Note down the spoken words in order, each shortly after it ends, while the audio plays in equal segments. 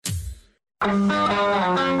This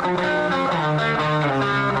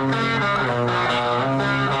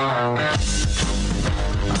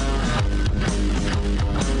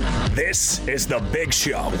is The Big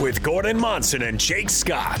Show with Gordon Monson and Jake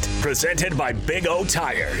Scott, presented by Big O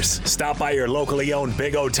Tires. Stop by your locally owned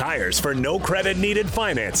Big O Tires for no credit needed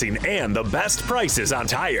financing and the best prices on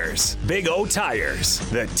tires. Big O Tires,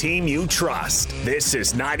 the team you trust. This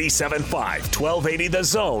is 97.5, 1280 The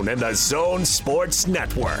Zone and The Zone Sports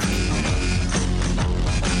Network.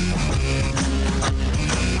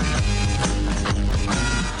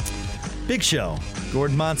 Big Show.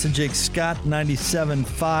 Gordon Monson, Jake Scott, 97.5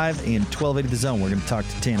 and 1280 The Zone. We're going to talk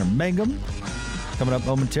to Tanner Mangum. Coming up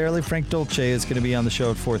momentarily, Frank Dolce is going to be on the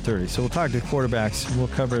show at 4:30. So we'll talk to quarterbacks. We'll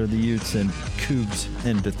cover the Utes and Cougs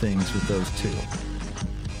into things with those two.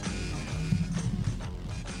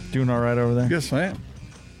 Doing all right over there? Yes, I am.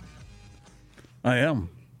 I am.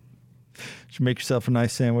 Did you make yourself a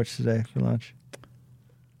nice sandwich today for lunch?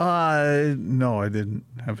 No, I didn't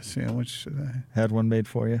have a sandwich today. Had one made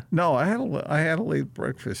for you? No, I had a late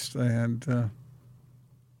breakfast, and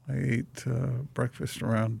I ate breakfast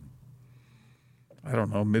around, I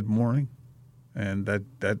don't know, mid-morning, and that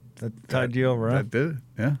tied you over, huh? That did it,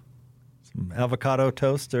 yeah. Some avocado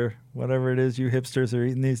toast or whatever it is you hipsters are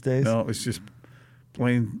eating these days? No, it was just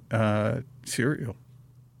plain cereal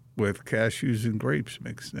with cashews and grapes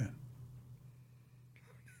mixed in.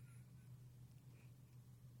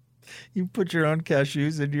 You put your own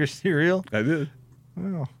cashews in your cereal? I did.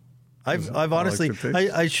 Wow. I've honestly,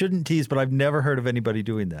 I shouldn't tease, but I've never heard of anybody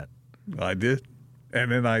doing that. I did.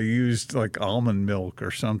 And then I used like almond milk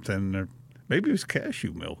or something. Or maybe it was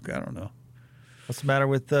cashew milk. I don't know. What's the matter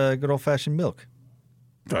with good old-fashioned milk?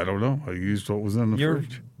 I don't know. I used what was in the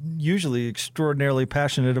fridge. You're usually extraordinarily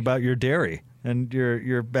passionate about your dairy, and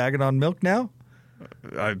you're bagging on milk now?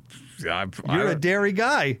 You're a dairy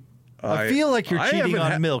guy. I feel like you're cheating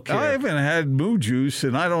on milk here. I haven't had moo juice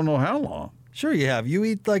in I don't know how long. Sure you have. You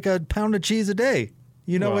eat like a pound of cheese a day.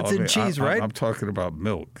 You know what's in cheese, right? I'm talking about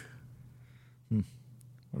milk.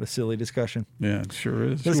 What a silly discussion. Yeah, it sure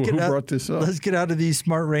is. Who brought this up? Let's get out of the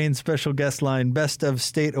Smart Rain special guest line. Best of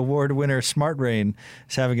State Award winner Smart Rain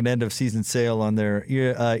is having an end-of-season sale on their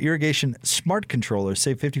irrigation smart controllers.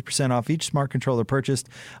 Save 50% off each smart controller purchased.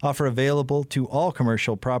 Offer available to all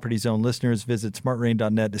commercial property zone listeners. Visit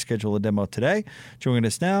smartrain.net to schedule a demo today. Joining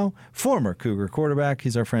us now, former Cougar quarterback.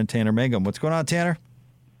 He's our friend Tanner Mangum. What's going on, Tanner?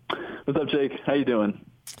 What's up, Jake? How you doing?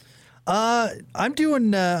 I'm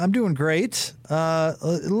doing great. Let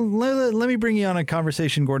me bring you on a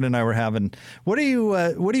conversation Gordon and I were having. What do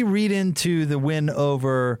you read into the win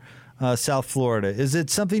over South Florida? Is it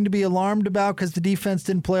something to be alarmed about because the defense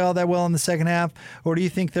didn't play all that well in the second half, or do you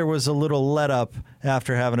think there was a little let up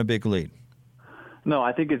after having a big lead? No,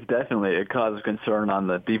 I think it's definitely a cause of concern on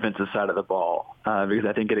the defensive side of the ball because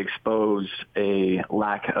I think it exposed a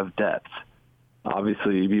lack of depth.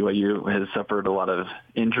 Obviously, BYU has suffered a lot of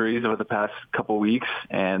injuries over the past couple weeks,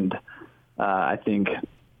 and I think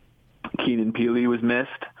Keenan Peely was missed.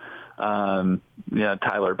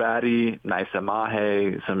 Tyler Batty, Nisa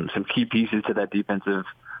Mahe, some key pieces to that defensive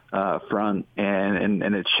front, and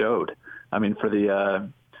it showed. I mean, for the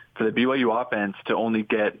BYU offense to only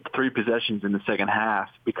get 3 possessions in the second half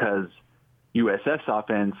because USF's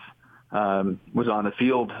offense was on the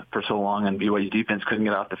field for so long and BYU defense couldn't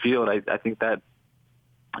get off the field, I think that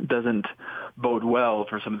doesn't bode well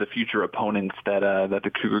for some of the future opponents that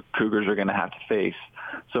the Cougars are going to have to face.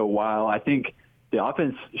 So while I think the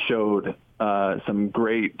offense showed some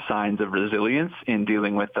great signs of resilience in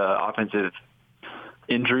dealing with offensive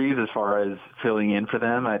injuries as far as filling in for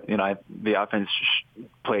them, the offense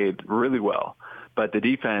played really well, but the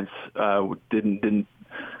defense didn't.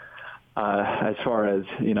 As far as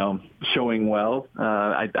showing well,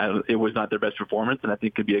 it was not their best performance, and I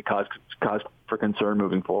think could be a cause for concern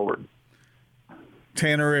moving forward.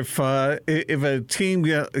 Tanner, if a team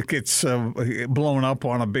gets blown up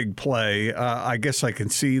on a big play, I guess I can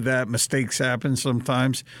see that mistakes happen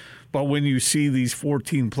sometimes. But when you see these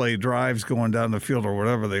 14-play drives going down the field or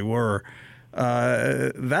whatever they were,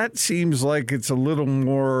 that seems like it's a little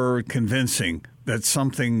more convincing that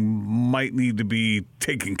something might need to be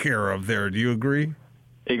taken care of there. Do you agree?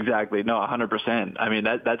 Exactly. No, 100%. I mean,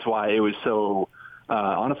 that's why it was so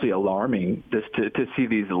honestly alarming just to see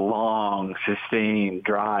these long, sustained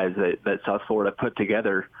drives that South Florida put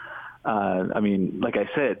together. I mean, like I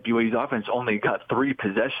said, BYU's offense only got 3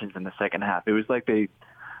 possessions in the second half. It was like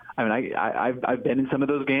I've been in some of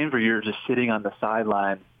those games where you're just sitting on the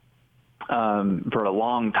sideline for a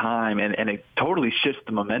long time, and it totally shifts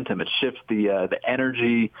the momentum. It shifts the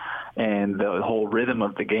energy and the whole rhythm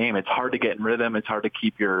of the game. It's hard to get in rhythm. It's hard to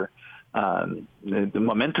keep your the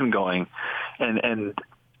momentum going, and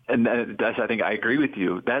that's, I think I agree with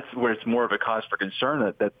you. That's where it's more of a cause for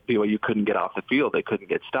concern that BYU couldn't get off the field. They couldn't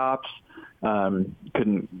get stops,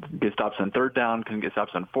 couldn't get stops on third down, couldn't get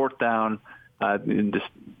stops on fourth down, and just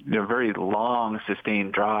very long,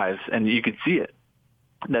 sustained drives. And you could see it,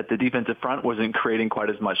 that the defensive front wasn't creating quite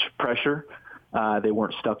as much pressure. They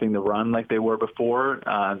weren't stuffing the run like they were before.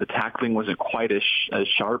 The tackling wasn't quite as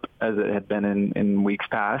sharp as it had been in weeks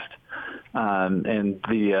past. And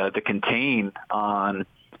the contain on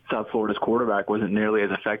South Florida's quarterback wasn't nearly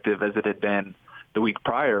as effective as it had been the week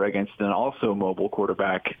prior against an also mobile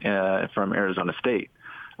quarterback from Arizona State.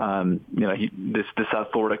 The South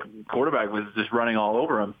Florida quarterback was just running all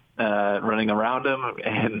over him, running around him,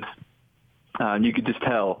 and you could just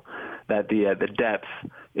tell that the depth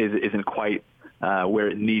isn't quite where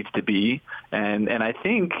it needs to be. And I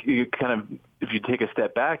think you kind of, if you take a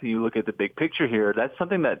step back and you look at the big picture here, that's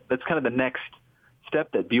something that's kind of the next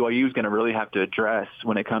step that BYU is going to really have to address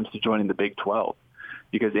when it comes to joining the Big 12,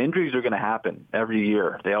 because injuries are going to happen every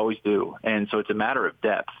year. They always do. And so it's a matter of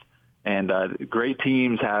depth. And great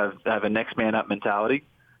teams have a next man up mentality,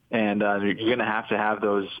 and you're going to have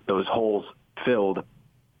those holes filled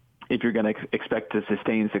if you're going to expect to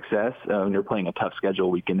sustain success when you're playing a tough schedule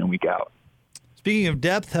week in and week out. Speaking of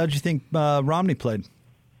depth, how did you think Romney played?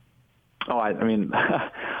 Oh, I mean,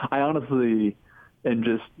 I honestly am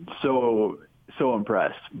just so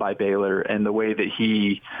impressed by Baylor and the way that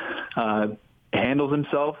he handles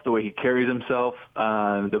himself, the way he carries himself,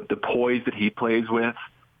 the poise that he plays with.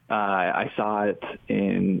 I saw it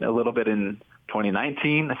a little bit in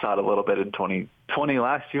 2019. I saw it a little bit in 2020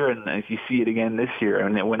 last year, and you see it again this year.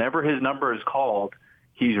 And whenever his number is called,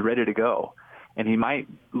 he's ready to go. And he might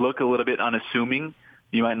look a little bit unassuming.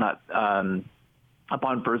 You might not,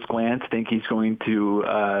 upon first glance, think he's going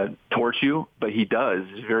to torch you, but he does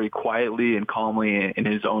very quietly and calmly in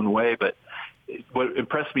his own way. But what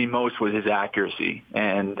impressed me most was his accuracy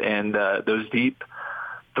and those deep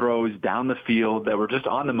throws down the field that were just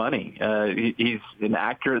on the money. He's an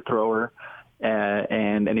accurate thrower,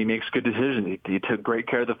 and he makes good decisions. He took great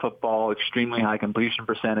care of the football, extremely high completion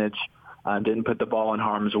percentage, didn't put the ball in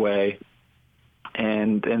harm's way.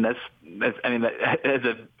 And that's I mean, as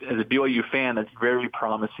a BYU fan, that's very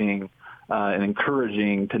promising and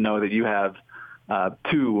encouraging to know that you have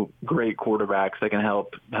two great quarterbacks that can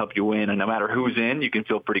help you win. And no matter who's in, you can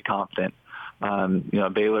feel pretty confident.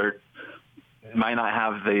 Baylor might not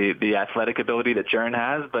have the athletic ability that Jaron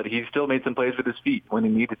has, but he still made some plays with his feet when he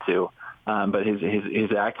needed to. But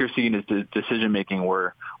his accuracy and his decision making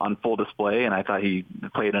were on full display, and I thought he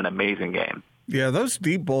played an amazing game. Yeah, those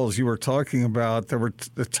deep balls you were talking about, there were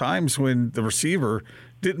the times when the receiver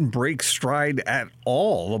didn't break stride at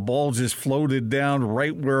all. The ball just floated down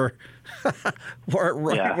right where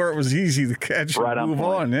where it was easy to catch and move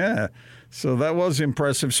on. Yeah, so that was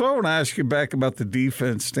impressive. So I want to ask you back about the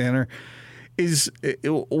defense, Tanner.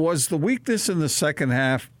 Was the weakness in the second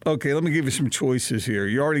half? Okay, let me give you some choices here.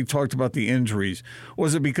 You already talked about the injuries.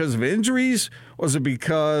 Was it because of injuries? Was it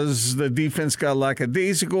because the defense got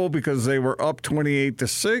lackadaisical because they were up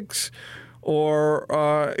 28-6?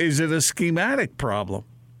 Or is it a schematic problem?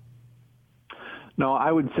 No,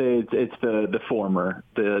 I would say it's the former,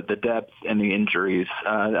 the depth and the injuries.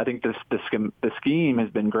 I think the scheme has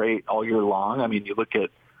been great all year long. I mean, you look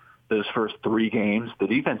at those first three games, the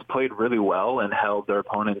defense played really well and held their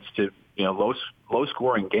opponents to low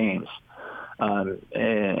scoring games.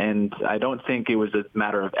 And I don't think it was a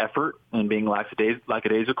matter of effort and being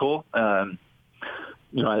lackadaisical. I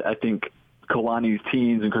think Kalani's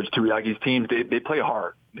teams and Coach Turiaki's teams, they play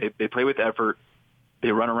hard. They play with effort.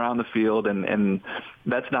 They run around the field, and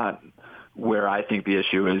that's not where I think the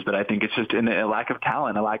issue is. But I think it's just a lack of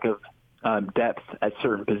talent, a lack of depth at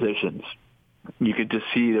certain positions. You could just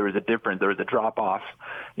see there was a drop-off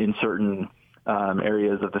in certain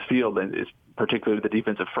areas of the field, and it's particularly the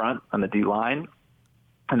defensive front on the D-line,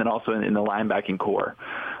 and then also in the linebacking core.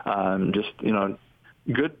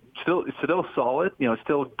 Good, still solid,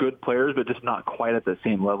 still good players, but just not quite at the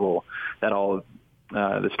same level that all of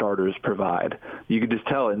the starters provide. You could just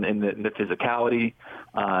tell in the physicality,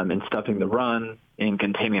 in stuffing the run, in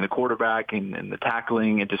containing the quarterback, and the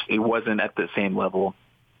tackling. It wasn't at the same level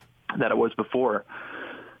that it was before.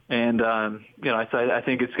 And, I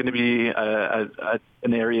think it's going to be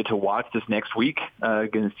an area to watch this next week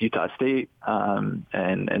against Utah State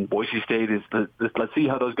and Boise State. Let's see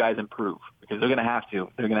how those guys improve, because they're going to have to.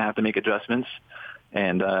 They're going to have to make adjustments.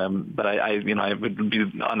 And but I would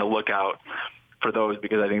be on the lookout for those,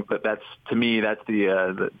 because I think that's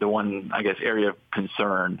the one, I guess, area of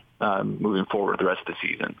concern moving forward the rest of the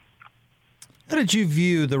season. How did you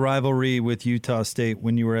view the rivalry with Utah State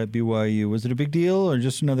when you were at BYU? Was it a big deal or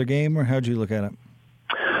just another game, or how'd you look at it?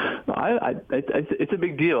 It's a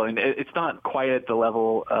big deal, and it's not quite at the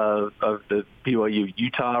level of the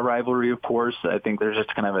BYU-Utah rivalry, of course. I think there's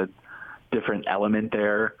just kind of a different element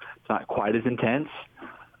there. It's not quite as intense.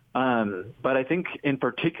 But I think in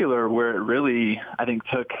particular where it really, I think,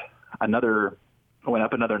 went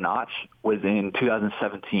up another notch was in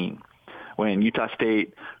 2017 when Utah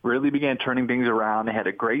State really began turning things around. They had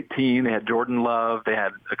a great team. They had Jordan Love. They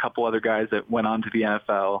had a couple other guys that went on to the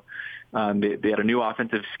NFL. They had a new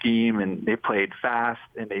offensive scheme, and they played fast,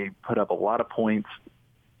 and they put up a lot of points.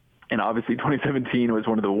 And obviously 2017 was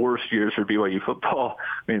one of the worst years for BYU football.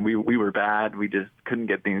 I mean, we were bad. We just couldn't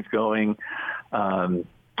get things going.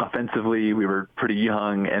 Offensively, we were pretty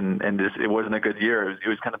young, and just, it wasn't a good year. It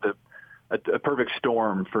was kind of a perfect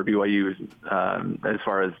storm for BYU as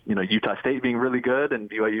far as, Utah State being really good and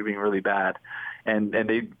BYU being really bad. And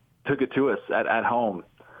they took it to us at home.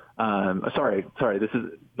 Sorry, this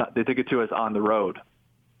is not, they took it to us on the road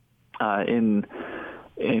in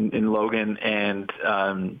Logan, and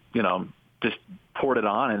just poured it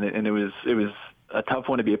on, and it was a tough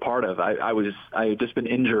one to be a part of. I had just been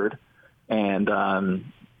injured, and to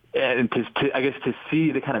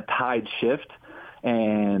see the kind of tide shift,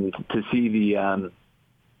 and to see the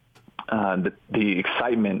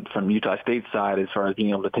excitement from Utah State's side as far as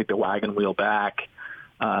being able to take the wagon wheel back,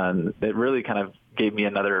 that really kind of gave me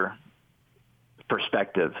another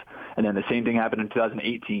perspective. And then the same thing happened in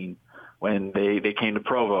 2018 when they came to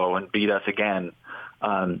Provo and beat us again.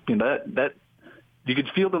 That you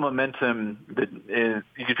could feel the momentum. You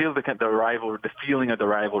could feel the feeling of the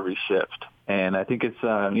rivalry shift. And I think it's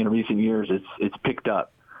recent years it's picked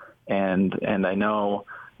up. And I know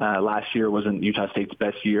last year wasn't Utah State's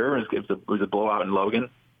best year. It was a blowout in Logan.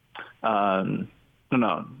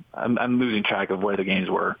 No, I'm losing track of where the games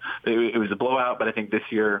were. It was a blowout, but I think this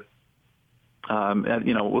year,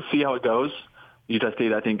 we'll see how it goes. Utah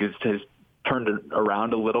State, I think, has turned it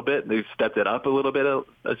around a little bit. They've stepped it up a little bit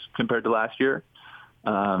as compared to last year.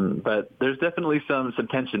 But there's definitely some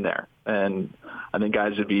tension there, and I think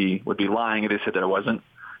guys would be lying if they said there wasn't.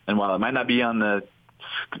 And while it might not be on the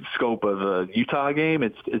scope of a Utah game,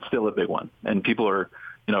 it's still a big one, and people are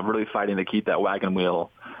really fighting to keep that wagon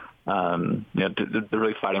wheel. They're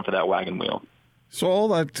really fighting for that wagon wheel. So all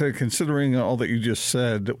that, considering all that you just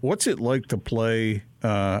said, what's it like to play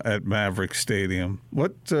at Maverick Stadium?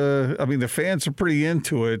 The fans are pretty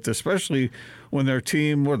into it, especially when their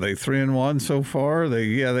team, were they 3-1 so far?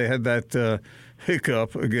 They had that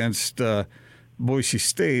hiccup against Boise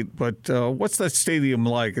State, but what's that stadium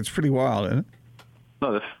like? It's pretty wild, isn't it?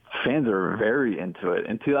 No, the fans are very into it.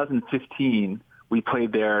 In 2015, we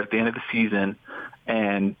played there at the end of the season,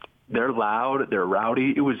 and they're loud, they're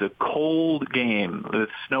rowdy. It was a cold game with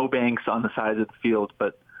snowbanks on the sides of the field,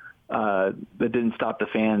 but that didn't stop the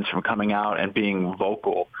fans from coming out and being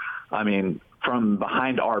vocal. I mean, from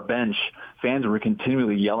behind our bench, fans were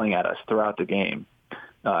continually yelling at us throughout the game,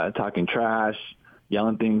 talking trash,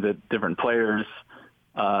 yelling things at different players.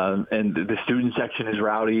 And the student section is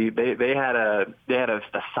rowdy. They had a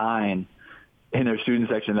sign in their student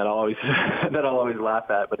section that I'll always laugh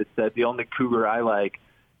at, but it said, "The only cougar I like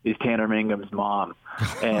is Tanner Mangum's mom."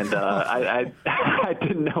 And I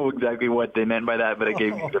didn't know exactly what they meant by that, but it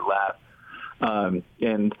gave me a good laugh.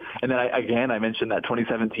 And then I mentioned that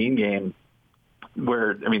 2017 game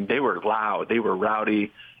where, they were loud, they were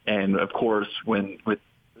rowdy, and of course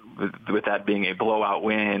with that being a blowout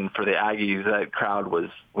win for the Aggies, that crowd was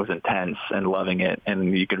intense and loving it,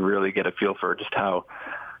 and you could really get a feel for just how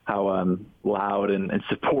loud and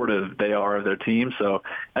supportive they are of their team. So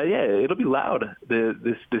it'll be loud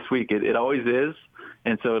this week. It always is,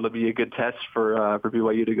 and so it'll be a good test for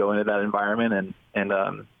BYU to go into that environment and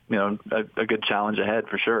a good challenge ahead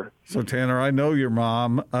for sure. So Tanner, I know your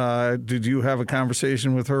mom. Did you have a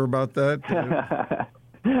conversation with her about that?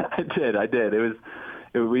 I did.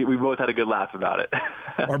 We both had a good laugh about it.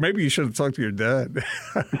 Or maybe you should have talked to your dad.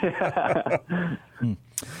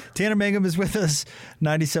 Tanner Mangum is with us,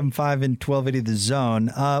 97.5 and 1280 The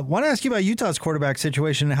Zone. Want to ask you about Utah's quarterback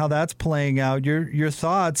situation and how that's playing out. Your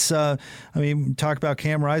thoughts. Talk about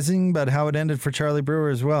Cam Rising, but how it ended for Charlie Brewer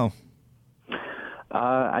as well.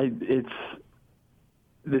 This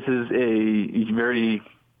is a very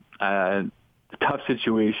tough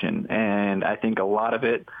situation, and I think a lot of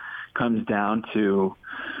it comes down to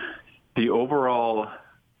the overall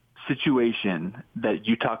situation that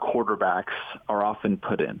Utah quarterbacks are often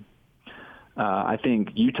put in. I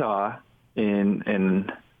think Utah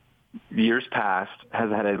in years past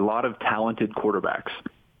has had a lot of talented quarterbacks.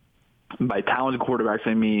 By talented quarterbacks,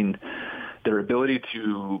 I mean their ability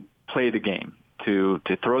to play the game, to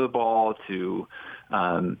throw the ball, to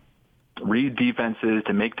read defenses,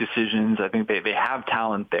 to make decisions. I think they have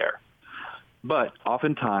talent there. But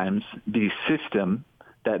oftentimes the system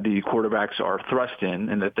that the quarterbacks are thrust in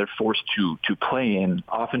and that they're forced to play in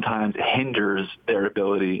oftentimes hinders their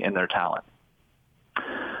ability and their talent.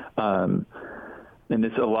 And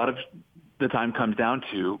this a lot of the time comes down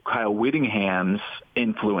to Kyle Whittingham's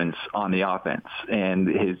influence on the offense and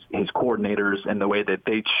his coordinators and the way that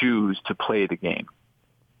they choose to play the game.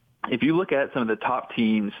 If you look at some of the top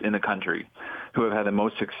teams in the country who have had the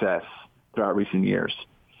most success throughout recent years,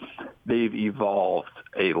 they've evolved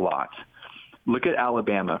a lot. Look at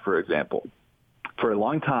Alabama, for example. For a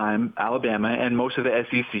long time, Alabama and most of the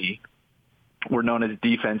SEC were known as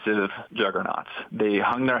defensive juggernauts. They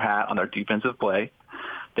hung their hat on their defensive play.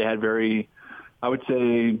 They had very, I would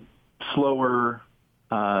say, slower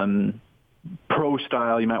pro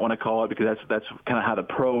style, you might want to call it, because that's kind of how the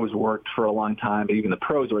pros worked for a long time, but even the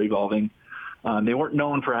pros were evolving. They weren't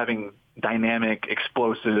known for having dynamic,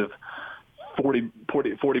 explosive, 40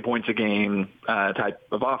 points a game type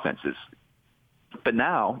of offenses. But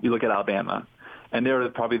now you look at Alabama, and they're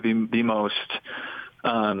probably the most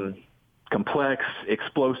complex,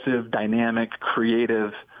 explosive, dynamic,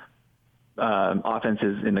 creative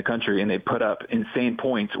offenses in the country, and they put up insane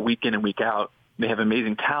points week in and week out. They have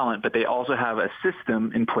amazing talent, but they also have a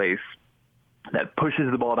system in place that pushes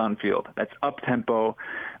the ball downfield, that's up-tempo,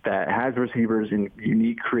 that has receivers in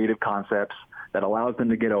unique, creative concepts, that allows them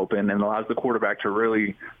to get open and allows the quarterback to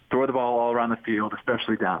really throw the ball all around the field,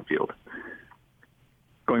 especially downfield.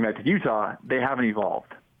 Going back to Utah, they haven't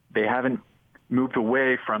evolved. They haven't moved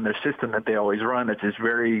away from their system that they always run. It's just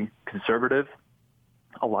very conservative,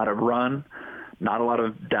 a lot of run, not a lot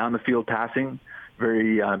of down-the-field passing,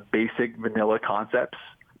 very basic vanilla concepts.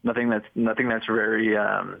 Nothing that's very,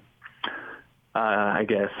 I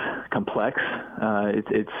guess, complex.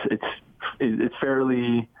 It's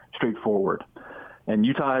fairly straightforward. And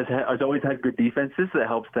Utah has always had good defenses that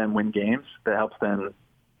helps them win games, that helps them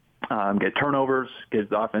get turnovers,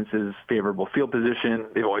 gives the offenses favorable field position.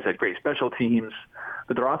 They've always had great special teams,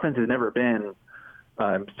 but their offense has never been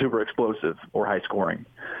super explosive or high scoring.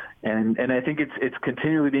 And I think it's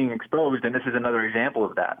continually being exposed, and this is another example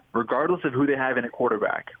of that. Regardless of who they have in a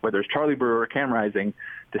quarterback, whether it's Charlie Brewer or Cam Rising,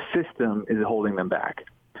 the system is holding them back.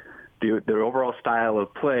 Their overall style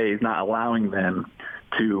of play is not allowing them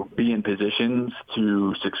to be in positions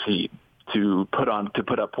to succeed, to put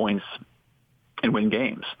up points and win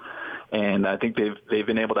games. And I think they've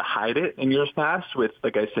been able to hide it in years past with,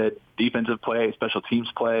 like I said, defensive play, special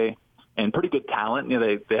teams play, and pretty good talent. You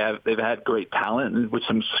know, they've had great talent, which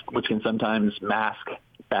can sometimes mask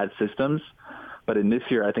bad systems. But in this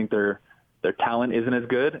year, I think their talent isn't as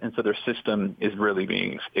good, and so their system is really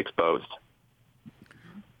being exposed.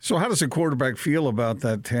 So how does a quarterback feel about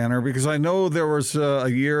that, Tanner? Because I know there was a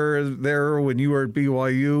year there when you were at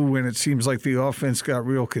BYU when it seems like the offense got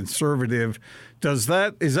real conservative. Is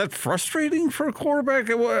that frustrating for a quarterback?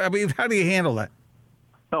 I mean, how do you handle that?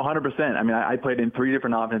 No, 100%. I mean, I played in 3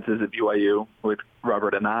 different offenses at BYU with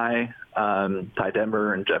Robert and Ty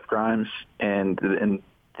Denver, and Jeff Grimes, and you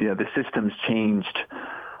know the systems changed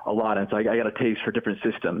a lot, and so I got a taste for different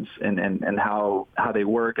systems and how they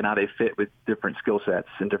work and how they fit with different skill sets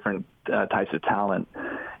and different types of talent.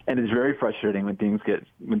 And it's very frustrating when things get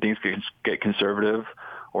conservative,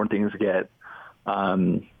 or when things get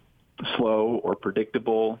slow or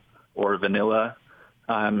predictable or vanilla.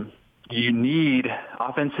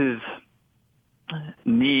 Offenses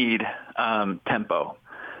need tempo.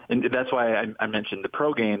 And that's why I mentioned the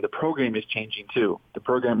pro game. The pro game is changing too. The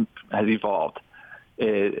program has evolved.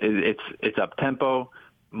 It's up tempo,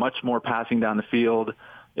 much more passing down the field,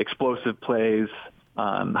 explosive plays,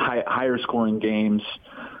 higher scoring games.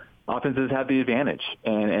 Offenses have the advantage,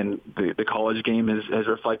 and the college game has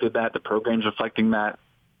reflected that. The program's reflecting that,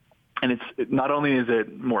 and it's not only is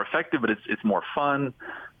it more effective, but it's more fun.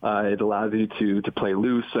 It allows you to play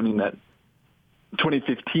loose. I mean, that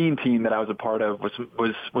 2015 team that I was a part of was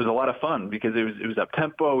a lot of fun because it was up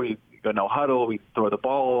tempo. We go no huddle. We throw the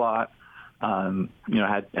ball a lot.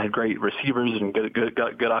 Had great receivers and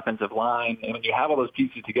good offensive line. And when you have all those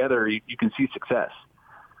pieces together, you can see success.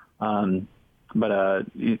 That's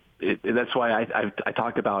why I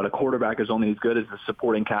talked about a quarterback is only as good as the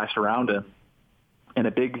supporting cast around him. And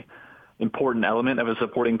a big important element of a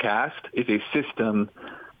supporting cast is a system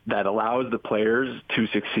that allows the players to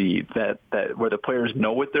succeed, that where the players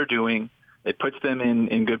know what they're doing, it puts them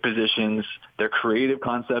in good positions, they're creative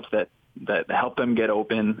concepts that help them get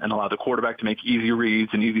open and allow the quarterback to make easy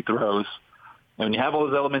reads and easy throws. And when you have all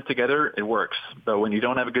those elements together, it works. But when you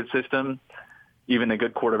don't have a good system, even a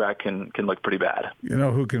good quarterback can look pretty bad. You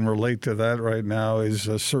know who can relate to that right now is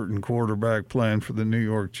a certain quarterback playing for the New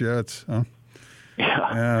York Jets. Huh?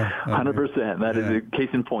 Yeah, 100%. That is a case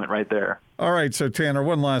in point right there. All right, so Tanner,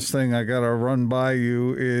 one last thing I got to run by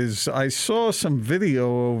you is I saw some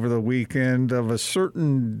video over the weekend of a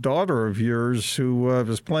certain daughter of yours who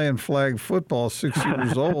was playing flag football, 6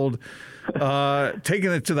 years old,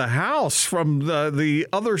 taking it to the house from the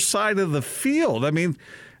other side of the field. I mean,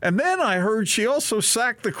 and then I heard she also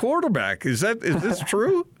sacked the quarterback. Is this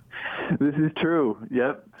true? This is true.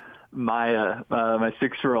 Yep. My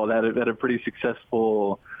 6-year-old had a pretty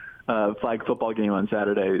successful flag football game on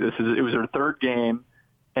Saturday. It was her third game,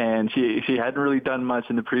 and she hadn't really done much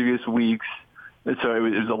in the previous weeks. So it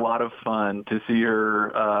was a lot of fun to see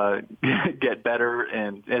her get better,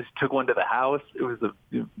 and as she took one to the house, it was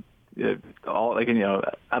I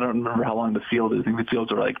don't remember how long the field is. I think the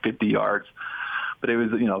fields are like 50 yards, but it was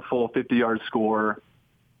full 50-yard score.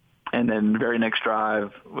 And then the very next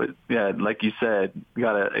drive, like you said,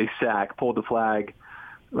 got a sack, pulled the flag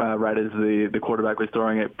right as the quarterback was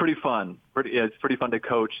throwing it. Pretty fun. It's pretty fun to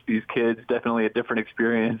coach these kids. Definitely a different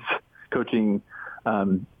experience coaching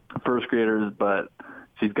first graders, but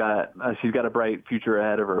she's got a bright future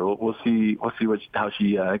ahead of her. We'll see how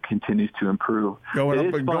she continues to improve.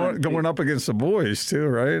 Going up against the boys too,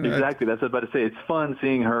 right? Exactly. That's what I was about to say. It's fun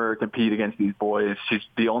seeing her compete against these boys. She's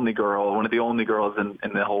the only girl, one of the only girls in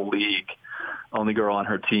the whole league, only girl on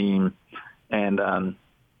her team, and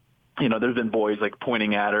there's been boys like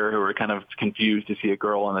pointing at her who are kind of confused to see a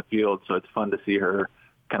girl on the field. So it's fun to see her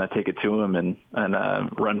kind of take it to them and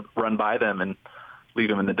run by them and leave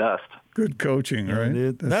them in the dust. Good coaching,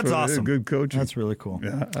 right? That's awesome. Good coaching. That's really cool.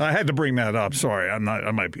 Yeah, I had to bring that up. Sorry, I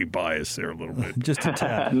might be biased there a little bit. Just a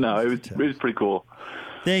tad. No, it was pretty cool.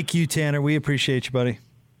 Thank you, Tanner. We appreciate you, buddy.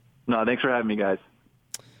 No, thanks for having me, guys.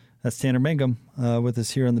 That's Tanner Mangum with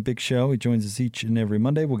us here on The Big Show. He joins us each and every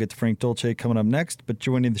Monday. We'll get to Frank Dolce coming up next. But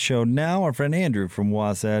joining the show now, our friend Andrew from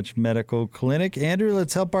Wasatch Medical Clinic. Andrew,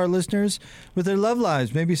 let's help our listeners with their love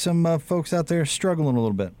lives. Maybe some folks out there struggling a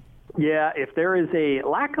little bit. Yeah, if there is a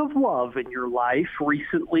lack of love in your life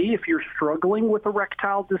recently, if you're struggling with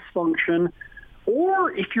erectile dysfunction,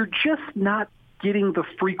 or if you're just not getting the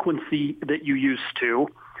frequency that you used to,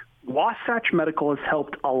 Wasatch Medical has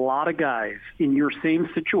helped a lot of guys in your same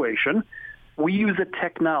situation. We use a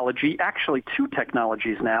technology, actually two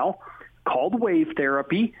technologies now, called wave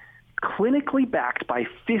therapy, clinically backed by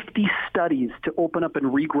 50 studies to open up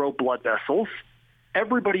and regrow blood vessels.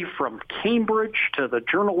 Everybody from Cambridge to the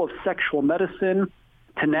Journal of Sexual Medicine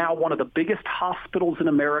to now one of the biggest hospitals in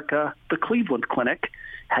America, the Cleveland Clinic,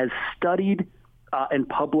 has studied and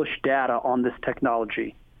published data on this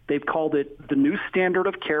technology. They've called it the new standard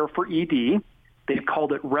of care for ED. They've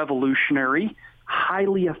called it revolutionary,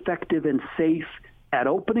 highly effective and safe at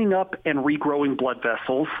opening up and regrowing blood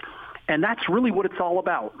vessels. And that's really what it's all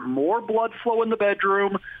about. More blood flow in the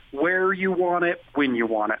bedroom, where you want it, when you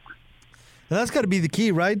want it. And that's got to be the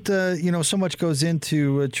key, right? So much goes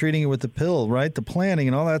into treating it with the pill, right? The planning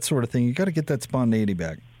and all that sort of thing. You got to get that spontaneity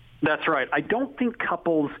back. That's right. I don't think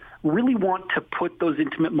couples really want to put those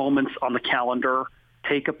intimate moments on the calendar,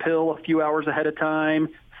 take a pill a few hours ahead of time,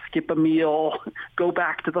 skip a meal, go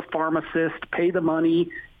back to the pharmacist, pay the money,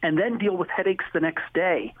 and then deal with headaches the next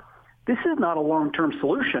day. This is not a long-term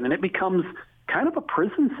solution, and it becomes kind of a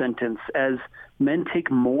prison sentence as men take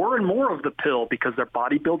more and more of the pill because their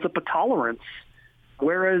body builds up a tolerance.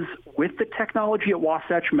 Whereas with the technology at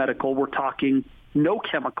Wasatch Medical, we're talking no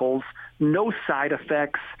chemicals, no side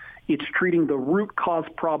effects. It's treating the root cause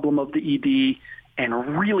problem of the ED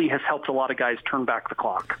and really has helped a lot of guys turn back the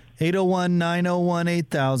clock.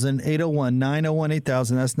 801-901-8000,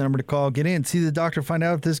 801-901-8000. That's the number to call. Get in, see the doctor, find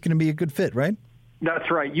out if this is going to be a good fit, right?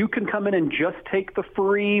 That's right. You can come in and just take the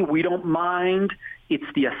free. We don't mind. It's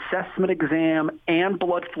the assessment exam and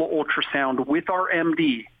blood flow ultrasound with our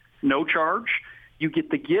MD. No charge. You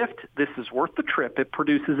get the gift. This is worth the trip. It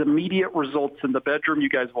produces immediate results in the bedroom. You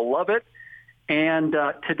guys will love it. And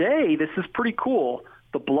today, this is pretty cool.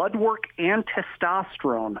 The blood work and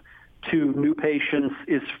testosterone to new patients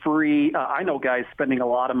is free. I know guys spending a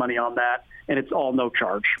lot of money on that, and it's all no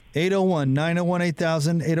charge.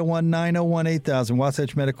 801-901-8000, 801-901-8000,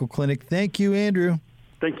 Wasatch Medical Clinic. Thank you, Andrew.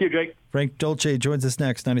 Thank you, Jake. Frank Dolce joins us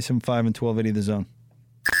next, 97.5 and 1280 The Zone.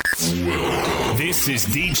 This is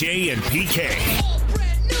DJ and PK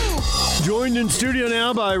Joined in studio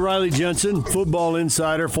now by Riley Jensen, football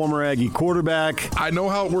insider, former Aggie quarterback. I know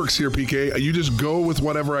how it works here, PK. You just go with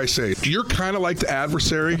whatever I say. You're kind of like the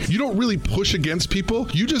adversary. You don't really push against people.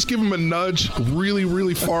 You just give them a nudge really,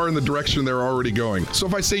 really far in the direction they're already going. So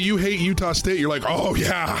if I say you hate Utah State, you're like, oh,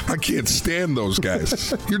 yeah, I can't stand those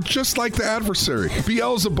guys. You're just like the adversary.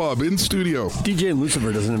 Beelzebub in studio. DJ and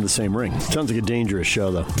Lucifer doesn't have the same ring. Sounds like a dangerous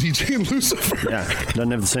show, though. DJ and Lucifer? Yeah,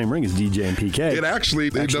 doesn't have the same ring as DJ and PK. It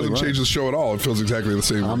actually doesn't change the show at all. It feels exactly the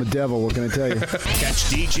same. I'm a devil. What can I tell you? Catch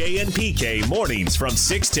DJ and PK mornings from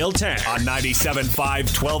 6 till 10 on 97.5,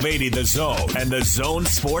 1280 The Zone and The Zone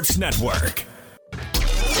Sports Network.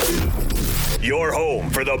 Your home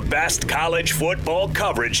for the best college football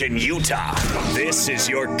coverage in Utah. This is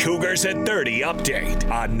your Cougars at 30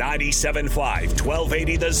 update on 97.5,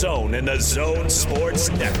 1280 The Zone and The Zone Sports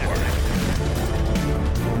Network.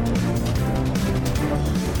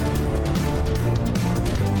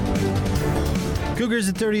 Cougars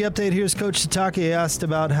at 30 update. Here's Coach Satake asked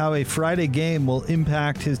about how a Friday game will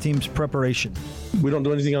impact his team's preparation. We don't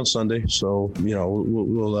do anything on Sunday, so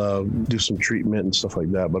we'll do some treatment and stuff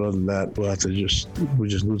like that. But other than that, we'll have to just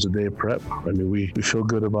lose a day of prep. I mean, we feel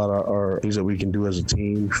good about our things that we can do as a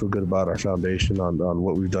team. We feel good about our foundation on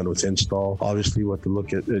what we've done with install. Obviously, we have to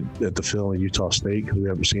look at the film in Utah State because we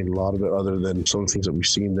haven't seen a lot of it other than some of the things that we've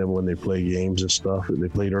seen them when they play games and stuff. They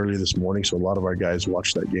played early this morning, so a lot of our guys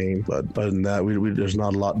watched that game. But other than that, there's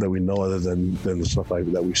not a lot that we know other than the stuff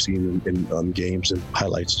that we've seen on games and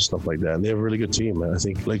highlights and stuff like that. And they have a really good team. I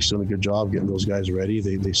think Blake's doing a good job getting those guys ready.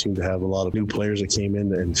 They seem to have a lot of new players that came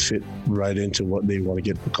in and fit right into what they want to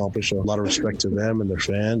get accomplished. So a lot of respect to them and their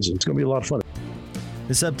fans, and it's going to be a lot of fun.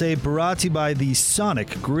 This update brought to you by the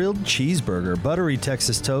Sonic Grilled Cheeseburger. Buttery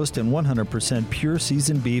Texas toast and 100% pure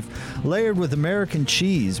seasoned beef layered with American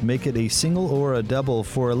cheese. Make it a single or a double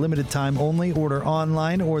for a limited time only. Order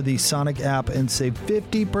online or the Sonic app and save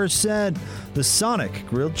 50%. The Sonic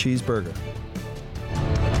Grilled Cheeseburger.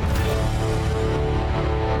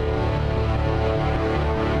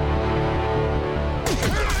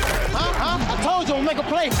 Make a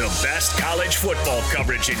play. The best college football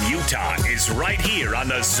coverage in Utah is right here on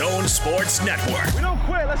the Zone Sports Network. We don't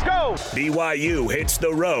quit. Let's go. BYU hits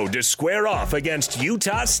the road to square off against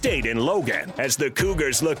Utah State in Logan as the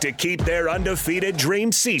Cougars look to keep their undefeated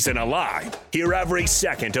dream season alive. Hear every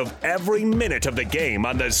second of every minute of the game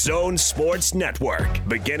on the Zone Sports Network,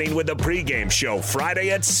 beginning with the pregame show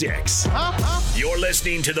Friday at 6. You're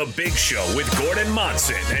listening to The Big Show with Gordon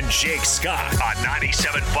Monson and Jake Scott on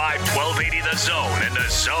 97.5, 1280 The Zone and the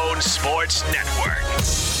Zone Sports Network.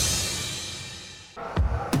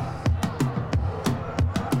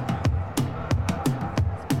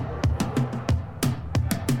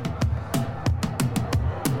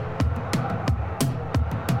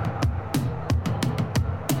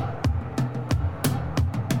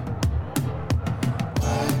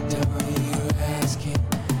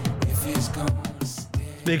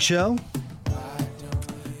 Big Show.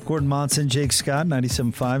 Gordon Monson, Jake Scott, 97.5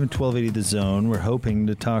 and 1280 The Zone. We're hoping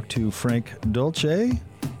to talk to Frank Dolce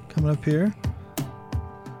coming up here.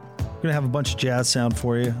 We're going to have a bunch of jazz sound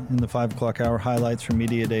for you in the 5 o'clock hour highlights from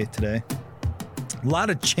Media Day today. A lot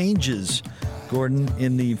of changes, Gordon,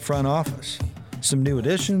 in the front office. Some new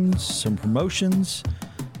additions, some promotions,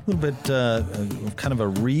 a little bit of kind of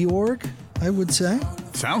a reorg, I would say.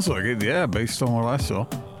 Sounds like it, yeah, based on what I saw.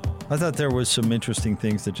 I thought there was some interesting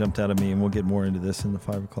things that jumped out at me, and we'll get more into this in the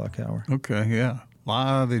 5 o'clock hour. Okay, yeah. A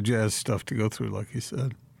lot of jazz stuff to go through, like you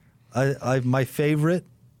said. My favorite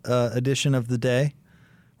edition of the day,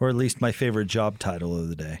 or at least my favorite job title of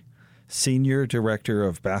the day, Senior Director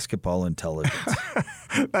of Basketball Intelligence.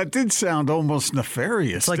 That did sound almost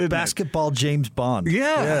nefarious. It's like basketball James Bond.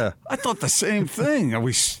 Yeah. I thought the same thing.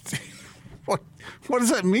 What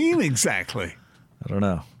does that mean exactly? I don't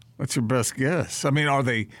know. What's your best guess? I mean, are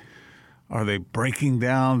they breaking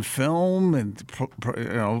down film and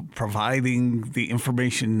providing the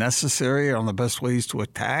information necessary on the best ways to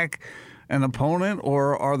attack an opponent,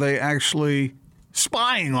 or are they actually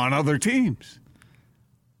spying on other teams?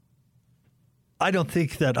 I don't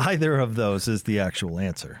think that either of those is the actual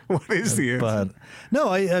answer. What is the answer? But no,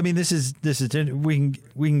 I mean this is we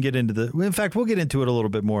can get into the. In fact, we'll get into it a little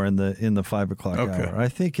bit more in the 5 o'clock hour.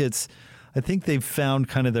 I think they've found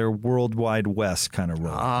kind of their worldwide West kind of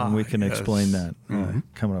role, and we can explain that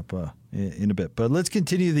coming up in a bit. But let's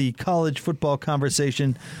continue the college football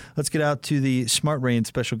conversation. Let's get out to the Smart Rain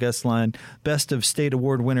special guest line. Best of State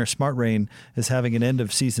Award winner Smart Rain is having an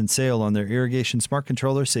end-of-season sale on their irrigation smart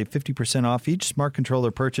controller. Save 50% off each smart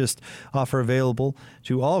controller purchased. Offer available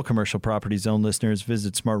to all commercial property zone listeners.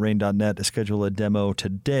 Visit smartrain.net to schedule a demo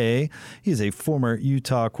today. He is a former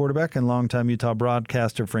Utah quarterback and longtime Utah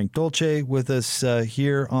broadcaster, Frank Dolce, with us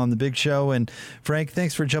here on The Big Show. And Frank,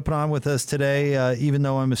 thanks for jumping on with us today, even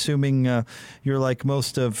though I'm assuming you're like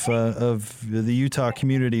most of the Utah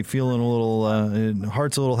community, feeling a little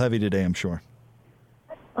heart's a little heavy today, I'm sure.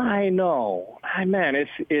 I know, man.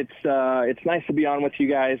 It's nice to be on with you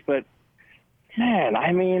guys, but man,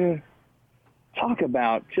 I mean, talk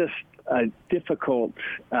about just a difficult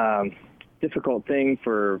thing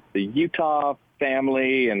for the Utah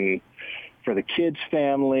family and for the kids'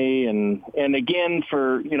 family, and again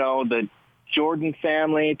for the Jordan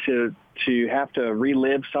family to have to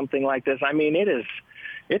relive something like this. I mean,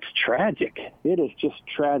 it's tragic. It is just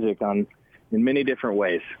tragic in many different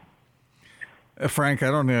ways. Frank, I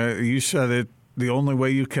don't know. You said it the only way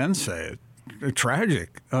you can say it.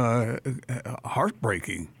 Tragic,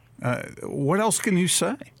 heartbreaking. What else can you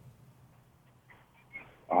say?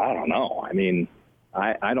 I don't know. I mean,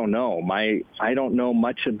 I don't know. I don't know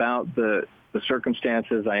much about the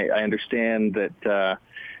circumstances. I understand that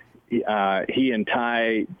he and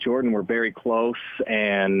Ty Jordan were very close,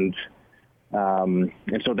 and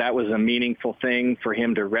so that was a meaningful thing for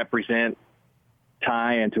him to represent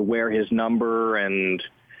Ty and to wear his number, and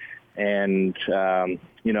I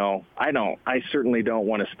certainly don't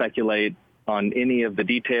want to speculate on any of the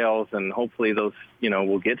details, and hopefully those,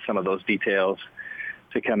 we'll get some of those details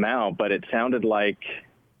to come out, but it sounded like,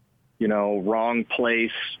 wrong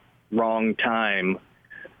place, wrong time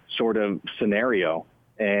sort of scenario.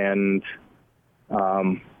 And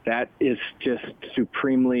that is just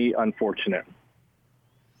supremely unfortunate.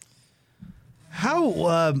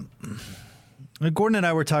 How Gordon and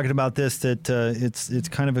I were talking about this, that it's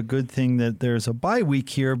kind of a good thing that there's a bye week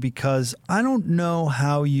here, because I don't know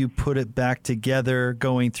how you put it back together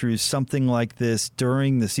going through something like this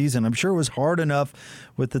during the season. I'm sure it was hard enough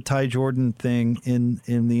with the Ty Jordan thing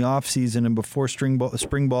in the off season and before spring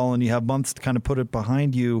ball, and you have months to kind of put it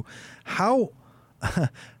behind you. How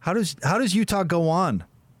does Utah go on,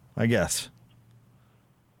 I guess?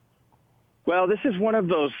 Well, this is one of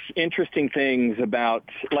those interesting things about,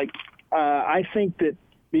 I think that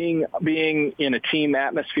being in a team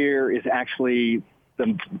atmosphere is actually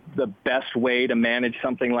the best way to manage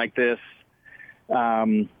something like this.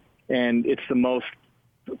 And it's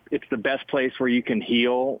the best place where you can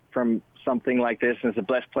heal from something like this. And it's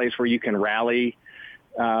the best place where you can rally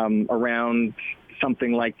around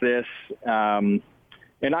something like this.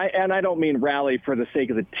 And I don't mean rally for the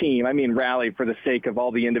sake of the team. I mean rally for the sake of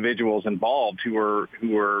all the individuals involved who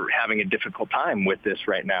are having a difficult time with this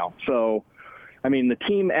right now. So, I mean, the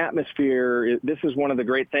team atmosphere, this is one of the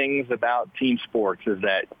great things about team sports, is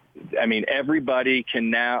that, I mean, everybody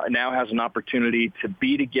can now has an opportunity to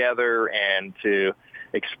be together and to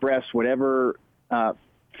express whatever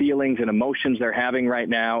feelings and emotions they're having right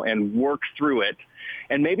now and work through it.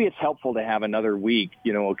 And maybe it's helpful to have another week,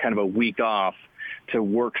 kind of a week off, to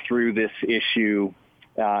work through this issue,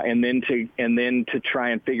 and then to try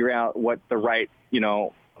and figure out what the right,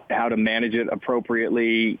 how to manage it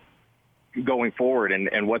appropriately going forward,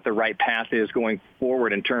 and what the right path is going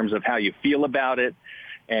forward in terms of how you feel about it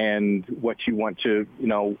and what you want to,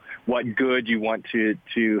 what good you want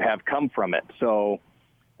to have come from it. So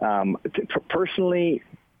personally,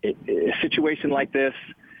 a situation like this,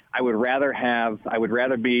 I would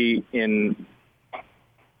rather be in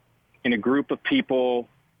a group of people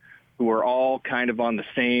who are all kind of on the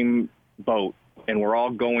same boat, and we're all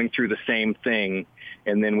going through the same thing,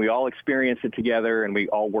 and then we all experience it together and we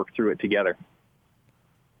all work through it together.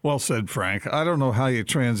 Well said, Frank. I don't know how you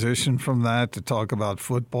transition from that to talk about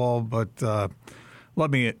football, but let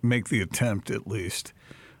me make the attempt at least.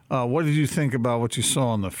 What did you think about what you saw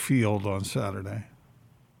on the field on Saturday?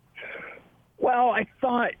 Well, I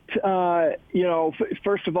thought,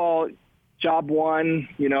 first of all, job one,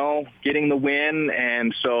 getting the win.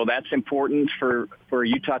 And so that's important for a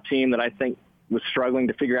Utah team that I think was struggling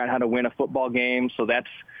to figure out how to win a football game. So that's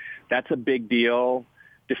a big deal.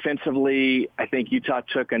 Defensively, I think Utah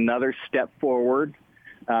took another step forward,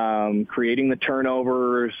 creating the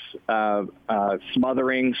turnovers,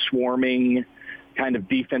 swarming kind of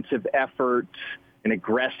defensive effort, an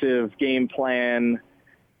aggressive game plan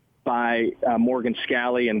by Morgan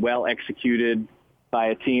Scalley, and well executed by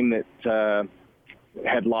a team that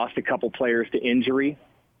had lost a couple key players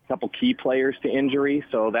to injury.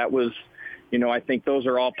 So that was I think those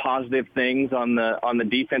are all positive things on the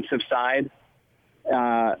defensive side.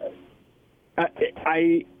 I'm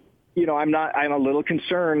a little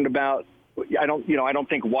concerned about. I don't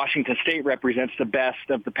think Washington State represents the best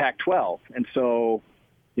of the Pac-12, and so,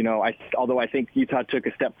 although I think Utah took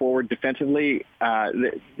a step forward defensively,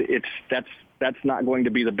 that's not going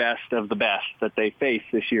to be the best of the best that they face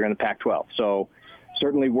this year in the Pac-12. So,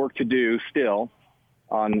 certainly work to do still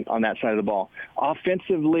on that side of the ball.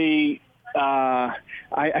 Offensively, I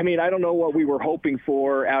don't know what we were hoping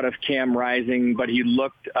for out of Cam Rising, but he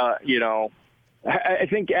looked, I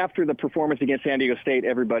think after the performance against San Diego State,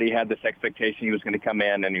 everybody had this expectation he was going to come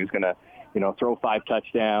in and he was going to, throw 5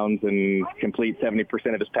 touchdowns and complete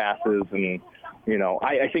 70% of his passes. And,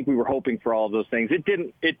 I think we were hoping for all of those things.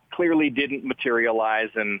 It clearly didn't materialize,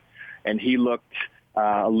 and he looked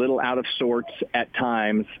a little out of sorts at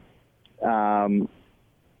times.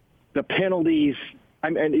 The penalties,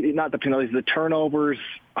 the turnovers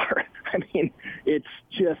are, it's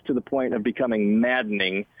just to the point of becoming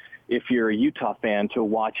maddening if you're a Utah fan to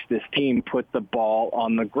watch this team put the ball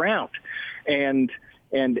on the ground. And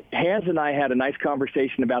Hans and I had a nice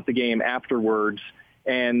conversation about the game afterwards.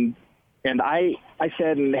 And I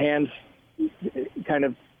said, and Hans kind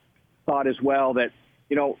of thought as well, that,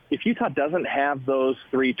 if Utah doesn't have those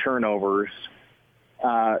 3 turnovers,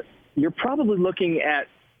 you're probably looking at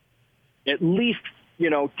least,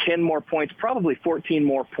 10 more points, probably 14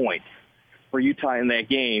 more points for Utah in that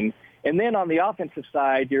game. And then on the offensive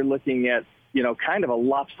side, you're looking at, kind of a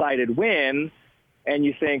lopsided win, and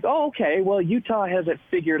you think, oh, okay, well, Utah has it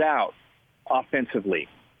figured out offensively.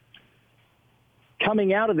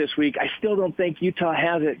 Coming out of this week, I still don't think Utah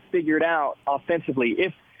has it figured out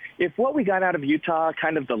offensively. If what we got out of Utah,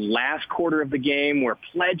 kind of the last quarter of the game where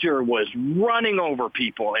Pledger was running over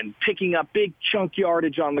people and picking up big chunk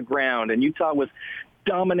yardage on the ground, and Utah was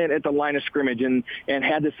dominant at the line of scrimmage and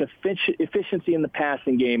had this efficiency in the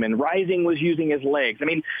passing game, and Rising was using his legs.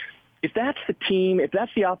 If that's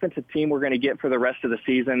the offensive team we're going to get for the rest of the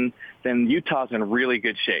season, then Utah's in really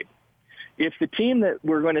good shape. If the team that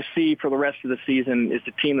we're going to see for the rest of the season is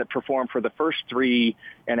the team that performed for the first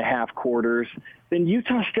 3.5 quarters, then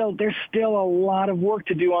there's still a lot of work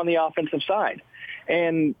to do on the offensive side.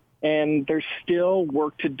 And there's still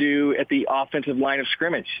work to do at the offensive line of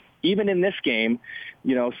scrimmage. Even in this game,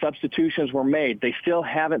 substitutions were made. They still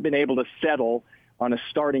haven't been able to settle on a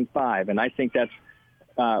starting 5. And I think that's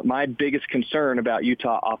my biggest concern about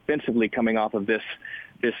Utah offensively coming off of this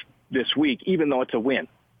week, even though it's a win.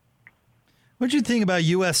 What did you think about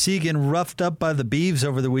USC getting roughed up by the Beavs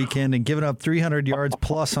over the weekend and giving up 300 yards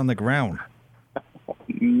plus on the ground?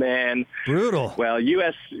 Man. Brutal. Well,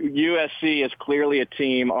 USC is clearly a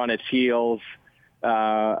team on its heels.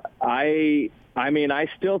 I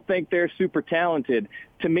still think they're super talented.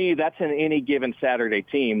 To me, that's an any given Saturday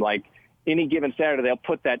team. Like any given Saturday, they'll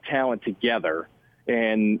put that talent together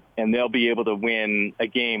and they'll be able to win a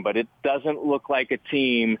game. But it doesn't look like a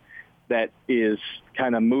team that is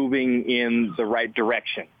kind of moving in the right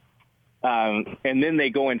direction. And then they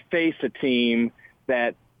go and face a team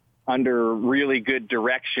that under really good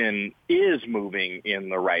direction is moving in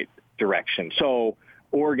the right direction. So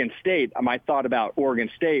Oregon State, my thought about Oregon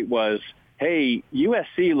State was, hey,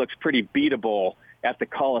 USC looks pretty beatable at the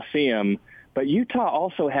Coliseum, but Utah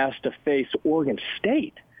also has to face Oregon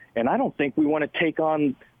State. And I don't think we want to take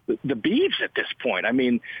on the Beavs at this point.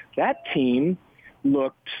 That team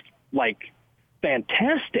looked like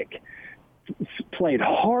fantastic, played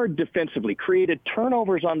hard defensively, created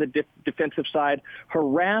turnovers on the defensive side,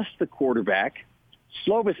 harassed the quarterback.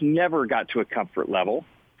 Slovis never got to a comfort level.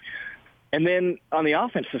 And then on the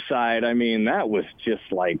offensive side, that was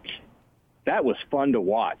fun to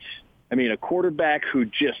watch. A quarterback who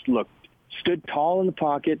just stood tall in the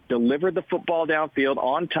pocket, delivered the football downfield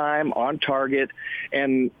on time, on target,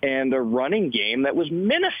 and a running game that was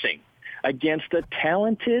menacing against a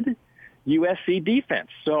talented USC defense.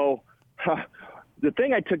 So the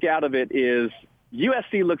thing I took out of it is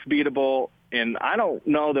USC looks beatable, and I don't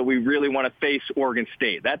know that we really want to face Oregon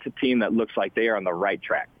State. That's a team that looks like they are on the right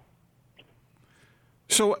track.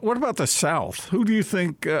 So what about the South? Who do you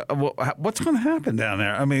think, what's going to happen down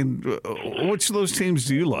there? Which of those teams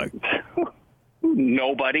do you like?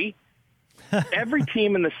 Nobody. Every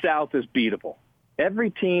team in the South is beatable.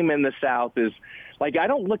 Every team in the South is, I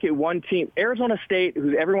don't look at one team. Arizona State,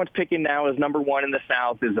 who everyone's picking now as number 1 in the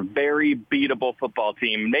South, is a very beatable football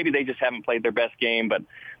team. Maybe they just haven't played their best game, but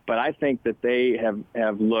I think that they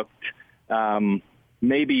have looked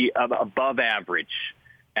maybe above average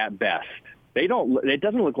at best. It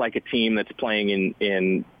doesn't look like a team that's playing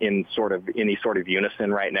in sort of any sort of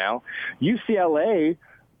unison right now. UCLA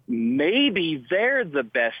maybe they're the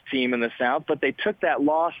best team in the South, but they took that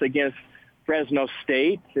loss against Fresno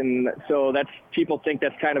State, and so people think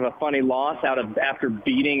that's kind of a funny loss after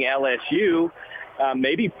beating LSU.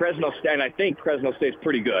 Maybe Fresno State, and I think Fresno State's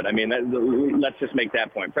pretty good. I mean, let's just make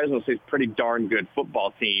that point. Fresno State's a pretty darn good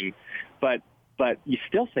football team, but you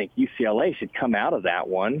still think UCLA should come out of that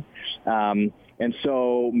one. And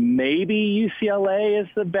so maybe UCLA is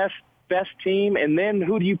the best team. And then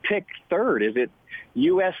who do you pick third? Is it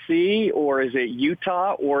USC or is it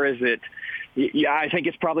Utah or is it – I think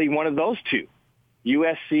it's probably one of those two,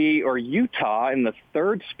 USC or Utah in the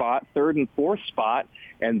third and fourth spot.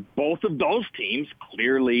 And both of those teams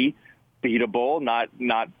clearly beatable, not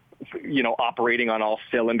operating on all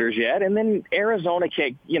cylinders yet. And then Arizona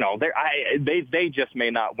can't, they just may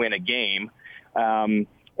not win a game. And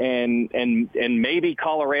maybe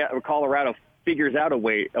Colorado figures out a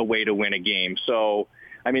way to win a game. So,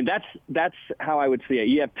 I mean, that's how I would see it.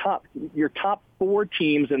 You have your top four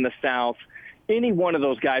teams in the South. Any one of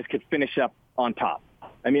those guys could finish up on top.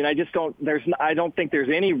 I mean, I don't think there's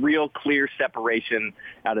any real clear separation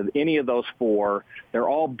out of any of those four. They're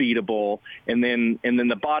all beatable. And then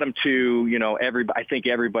the bottom two, I think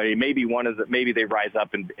everybody, maybe they rise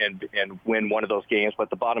up and win one of those games,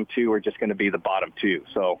 but the bottom two are just going to be the bottom two.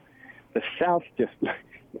 So the South just,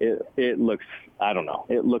 it looks, I don't know.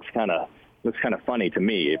 It looks kind of funny to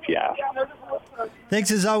me, if you ask.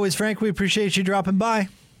 Thanks as always, Frank. We appreciate you dropping by.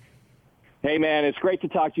 Hey, man, it's great to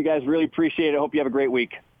talk to you guys. Really appreciate it. Hope you have a great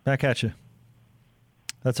week. Back at you.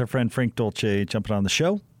 That's our friend Frank Dolce jumping on the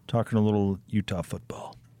show, talking a little Utah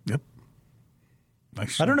football. Yep.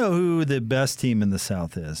 Nice. I don't know who the best team in the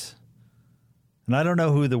South is, and I don't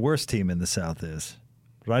know who the worst team in the South is,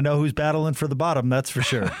 but I know who's battling for the bottom, that's for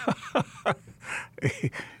sure.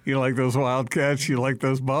 You like those Wildcats? You like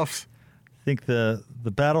those Buffs? I think the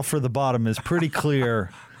battle for the bottom is pretty clear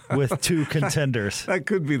with two contenders. That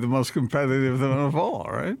could be the most competitive of all,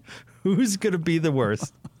 right? Who's going to be the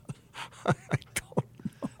worst? I don't know.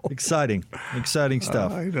 Exciting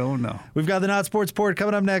stuff. I don't know. We've got the Not Sports Report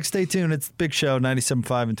coming up next. Stay tuned. It's the Big Show, 97.5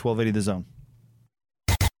 and 1280 The Zone.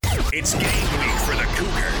 It's game week for the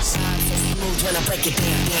Cougars.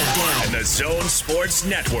 And the Zone Sports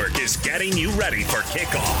Network is getting you ready for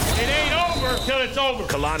kickoff. It ain't over till it's over.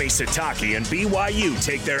 Kalani Sitake and BYU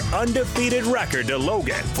take their undefeated record to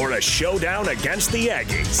Logan for a showdown against the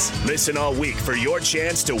Aggies. Listen all week for your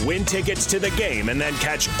chance to win tickets to the game and then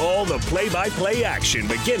catch all the play-by-play action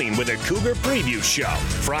beginning with a Cougar preview show.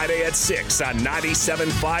 Friday at 6 on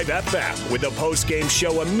 97.5 FM with a post-game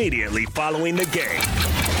show immediately following the game.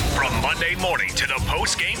 From Monday morning to the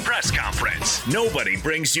post-game press conference, nobody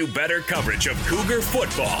brings you better coverage of Cougar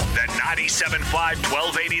football than 97.5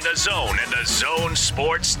 1280 The Zone and the Zone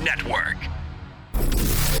Sports Network.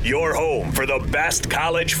 Your home for the best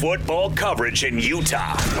college football coverage in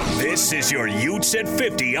Utah. This is your Utes at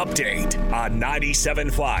 50 update on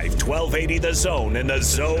 97.5 1280 The Zone and the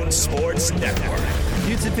Zone Sports Network.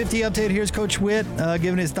 Utes at 50 update. Here's Coach Witt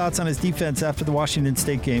giving his thoughts on his defense after the Washington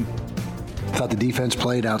State game. I thought the defense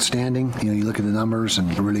played outstanding. You look at the numbers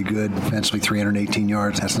and really good. Defensively, 318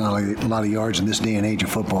 yards. That's not a lot of yards in this day and age of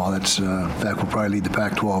football. That's, in fact, we'll probably lead the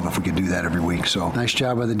Pac-12 if we could do that every week. So nice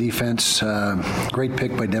job by the defense. Great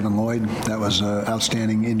pick by Devin Lloyd. That was an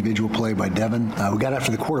outstanding individual play by Devin. We got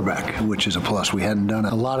after the quarterback, which is a plus. We hadn't done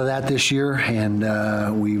a lot of that this year, and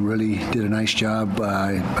we really did a nice job.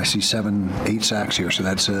 I see 8 sacks here, so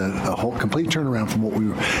that's a whole complete turnaround from what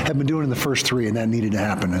we have been doing in the first 3, and that needed to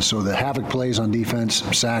happen. And so the havoc plays on defense,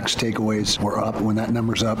 sacks, takeaways were up. When that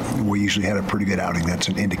number's up, we usually had a pretty good outing. That's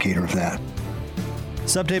an indicator of that.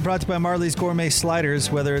 This update brought to you by Marley's Gourmet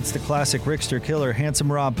Sliders. Whether it's the classic Rickster Killer,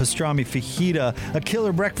 Handsome Rob, Pastrami Fajita, a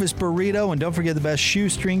killer breakfast burrito, and don't forget the best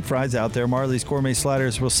shoestring fries out there, Marley's Gourmet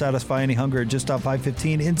Sliders will satisfy any hunger just off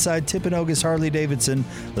I-15 inside Timpanogos Harley-Davidson.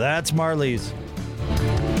 That's Marley's.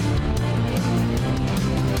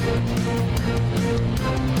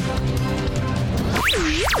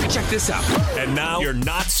 Check this out. And now, your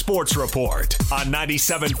Not Sports Report on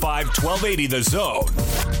 97.5 1280 The Zone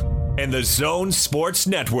and the Zone Sports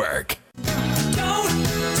Network. Don't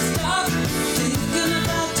stop thinking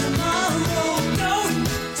about tomorrow. Don't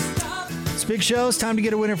stop. It's Big Show. It's time to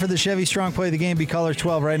get a winner for the Chevy Strong Play of the Game. Be caller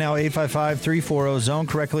 12 right now, 855-340-ZONE.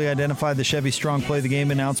 Correctly identify the Chevy Strong Play of the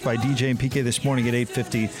Game announced by DJ and PK this morning at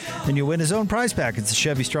 8:50. And you'll win his own prize pack. It's the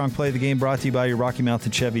Chevy Strong Play of the Game brought to you by your Rocky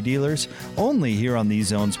Mountain Chevy dealers. Only here on the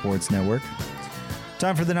Zone Sports Network.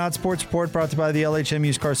 Time for the Not Sports Report brought to you by the LHM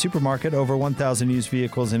Used Car Supermarket. Over 1,000 used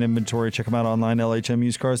vehicles in inventory. Check them out online,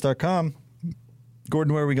 lhmusedcars.com.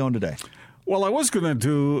 Gordon, where are we going today? Well, I was going to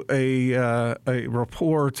do a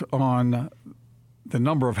report on the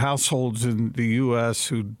number of households in the U.S.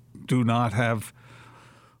 who do not have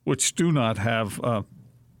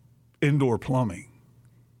indoor plumbing.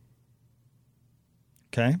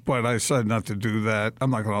 Okay, but I decided not to do that.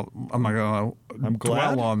 I'm not gonna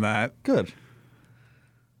dwell on that. Good.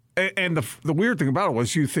 And the weird thing about it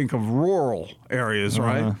was you think of rural areas,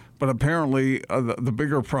 right? But apparently the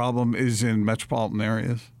bigger problem is in metropolitan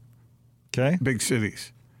areas. Okay. Big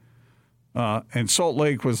cities. And Salt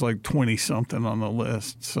Lake was like 20-something on the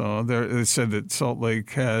list. So they said that Salt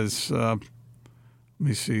Lake has, let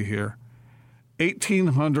me see here,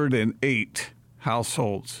 1,808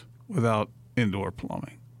 households without indoor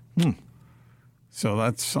plumbing. So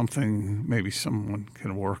that's something maybe someone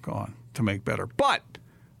can work on to make better. But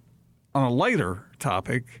on a lighter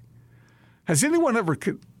topic, has anyone ever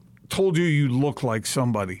told you you look like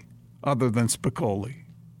somebody other than Spicoli?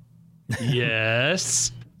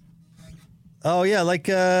 Yes. Oh yeah, like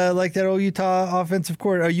that old Utah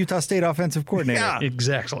State offensive coordinator. Yeah,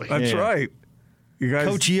 exactly. That's right. You guys,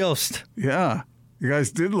 Coach Yost. Yeah, you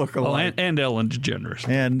guys did look alike. And Ellen DeGeneres.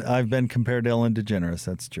 And I've been compared to Ellen DeGeneres.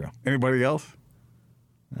 That's true. Anybody else?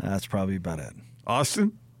 That's probably about it.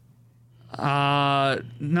 Austin?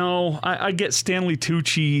 No. I get Stanley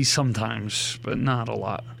Tucci sometimes, but not a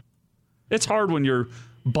lot. It's hard when you're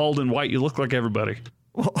bald and white. You look like everybody.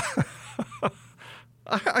 Well,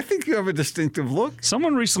 I think you have a distinctive look.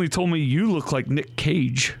 Someone recently told me you look like Nick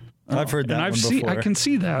Cage. I've heard that before. I can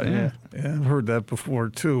see that. Yeah, I've heard that before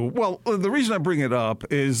too. Well, the reason I bring it up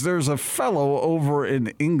is there's a fellow over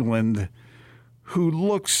in England who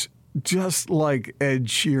looks just like Ed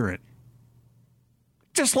Sheeran.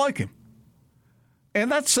 Just like him. And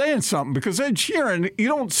that's saying something because Ed Sheeran, you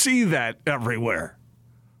don't see that everywhere.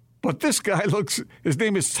 But this guy his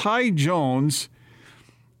name is Ty Jones,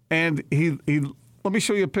 and he let me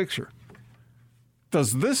show you a picture.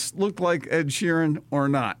 Does this look like Ed Sheeran or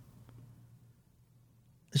not?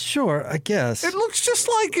 Sure, I guess. It looks just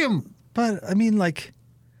like him. But I mean, like,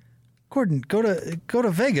 Gordon, go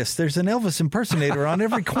to Vegas. There's an Elvis impersonator on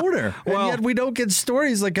every corner. And yet we don't get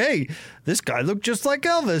stories like, hey, this guy looked just like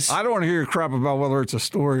Elvis. I don't want to hear crap about whether it's a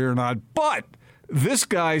story or not. But this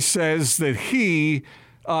guy says that he,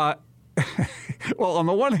 well, on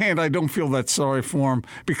the one hand, I don't feel that sorry for him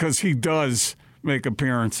because he does make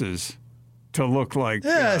appearances to look like.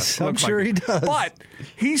 Yes, I'm sure he does. But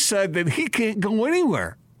he said that he can't go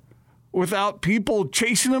anywhere without people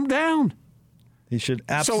chasing him down. He should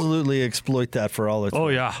absolutely exploit that for all it's worth. Oh,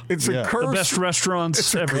 yeah. It's a curse. The best restaurants.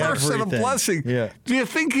 It's a curse and a blessing. Yeah. Do you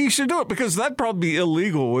think he should do it? Because that'd probably be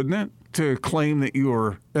illegal, wouldn't it? To claim that you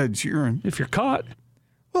were Ed Sheeran. If you're caught.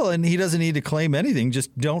 Well, and he doesn't need to claim anything.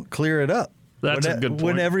 Just don't clear it up. That's a good point.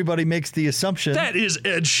 When everybody makes the assumption. That is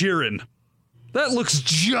Ed Sheeran. That looks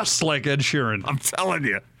just like Ed Sheeran. I'm telling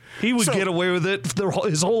you. He would get away with it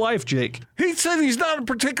his whole life, Jake. He said he's not a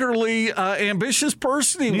particularly ambitious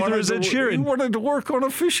person. Neither is Ed Sheeran. He wanted to work on a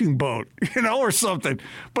fishing boat, or something.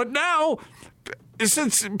 But now,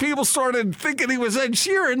 since people started thinking he was Ed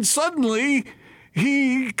Sheeran, suddenly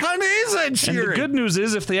he kind of is Ed Sheeran. And the good news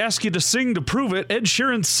is, if they ask you to sing to prove it, Ed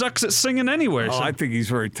Sheeran sucks at singing anyway. Oh, I think he's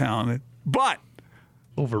very talented. But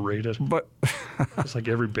overrated. But it's like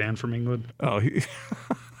every band from England. Oh,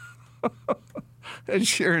 Ed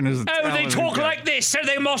Sheeran is a talented they talk guy. like this, so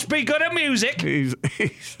they must be good at music. He's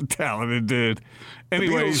a talented dude.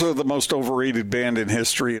 Anyway, the Beatles are the most overrated band in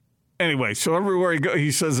history. Anyway, so everywhere he goes,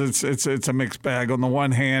 he says it's a mixed bag. On the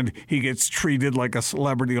one hand, he gets treated like a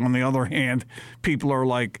celebrity. On the other hand, people are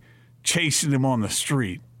like chasing him on the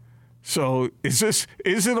street. So is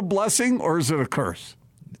it a blessing or is it a curse?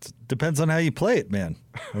 It depends on how you play it, man.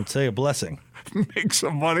 I would say a blessing. Make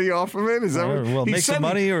some money off of it? Is that what well, make some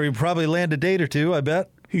money, or you probably land a date or two, I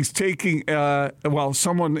bet. He's taking,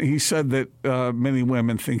 he said that many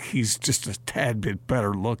women think he's just a tad bit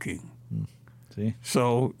better looking. See?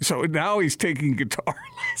 So now he's taking guitar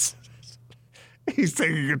lessons. He's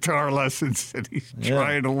taking guitar lessons and he's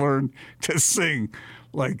trying to learn to sing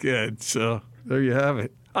like Ed. So there you have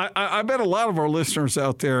it. I bet a lot of our listeners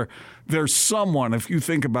out there, there's someone, if you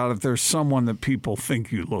think about it, there's someone that people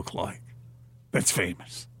think you look like that's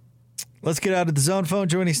famous. Let's get out of the zone phone.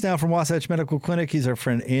 Joining us now from Wasatch Medical Clinic, he's our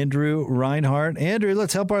friend Andrew Reinhardt. Andrew,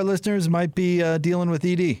 let's help our listeners who might be dealing with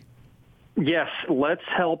ED. Yes, let's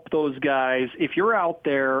help those guys. If you're out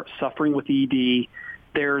there suffering with ED,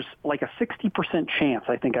 there's like a 60% chance,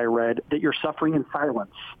 I think I read, that you're suffering in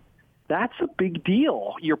silence. That's a big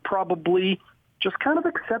deal. You're probably just kind of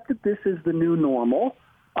accepted this as the new normal,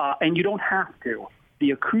 and you don't have to.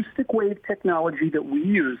 The acoustic wave technology that we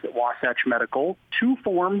use at Wasatch Medical, 2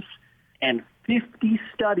 forms and 50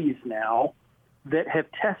 studies now, that have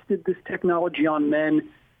tested this technology on men,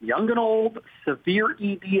 young and old, severe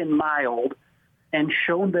ED and mild, and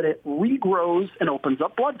shown that it regrows and opens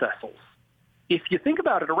up blood vessels. If you think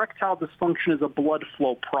about it, erectile dysfunction is a blood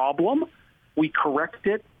flow problem. We correct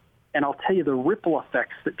it, and I'll tell you the ripple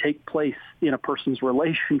effects that take place in a person's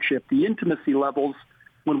relationship, the intimacy levels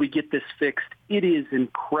when we get this fixed, it is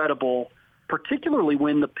incredible, particularly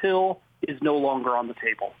when the pill is no longer on the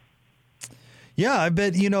table. Yeah, I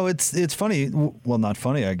bet, it's funny. Well, not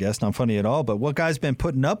funny, I guess. Not funny at all. But what guys been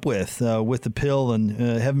putting up with the pill and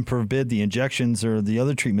heaven forbid the injections or the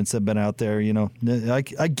other treatments that have been out there,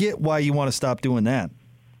 I get why you want to stop doing that.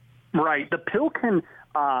 Right. The pill can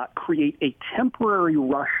create a temporary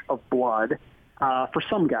rush of blood for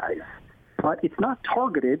some guys. But it's not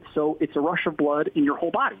targeted, so it's a rush of blood in your whole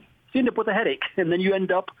body. So you end up with a headache, and then you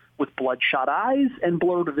end up with bloodshot eyes and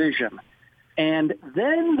blurred vision. And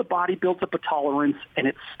then the body builds up a tolerance, and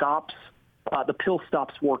it stops. The pill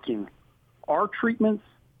stops working. Our treatments,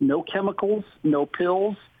 no chemicals, no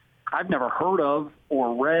pills. I've never heard of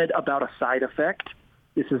or read about a side effect.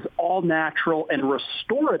 This is all natural and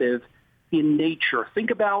restorative in nature. Think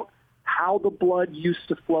about how the blood used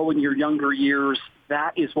to flow in your younger years.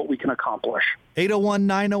 That is what we can accomplish.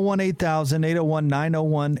 801-901-8000,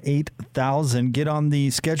 801-901-8000. Get on the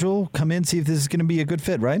schedule. Come in, see if this is going to be a good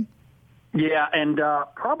fit, right? Yeah, and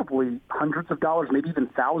probably hundreds of dollars, maybe even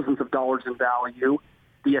thousands of dollars in value.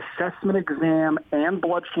 The assessment exam and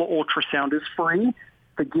blood flow ultrasound is free.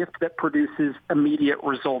 The gift that produces immediate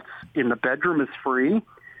results in the bedroom is free.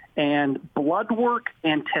 And blood work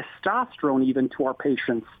and testosterone even to our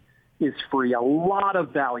patients is free. A lot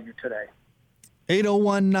of value today.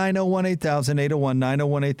 801-901-8000,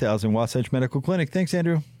 801-901-8000, Wasatch Medical Clinic. Thanks,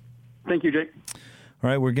 Andrew. Thank you, Jake. All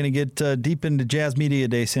right, we're going to get deep into Jazz Media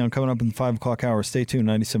Day sound coming up in the 5 o'clock hour. Stay tuned,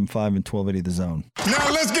 97.5 and 1280 The Zone.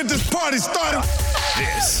 Now let's get this party started.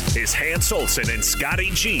 This is Hans Olsen and Scotty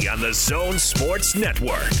G on the Zone Sports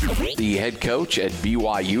Network. The head coach at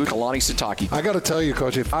BYU, Kalani Sitake. I got to tell you,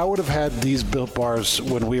 Coach, if I would have had these Built Bars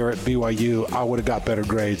when we were at BYU, I would have got better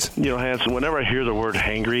grades. Hans, whenever I hear the word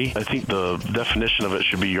hangry, I think the definition of it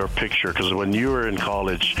should be your picture. Because when you were in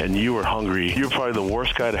college and you were hungry, you were probably the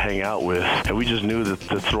worst guy to hang out with. And we just knew that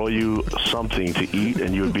to throw you something to eat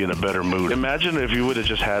and you would be in a better mood. Imagine if you would have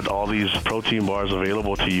just had all these protein bars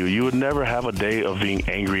available to you. You would never have a day of being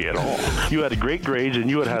angry at all. You had great grades and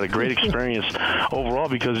you would have had a great experience overall,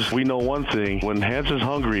 because we know one thing. When Hans is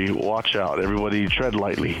hungry, watch out. Everybody tread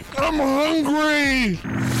lightly. I'm hungry!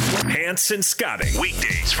 Hans and Scotty,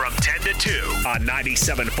 weekdays from 10 to 2 on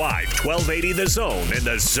 97.5, 1280 The Zone and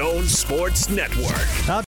the Zone Sports Network.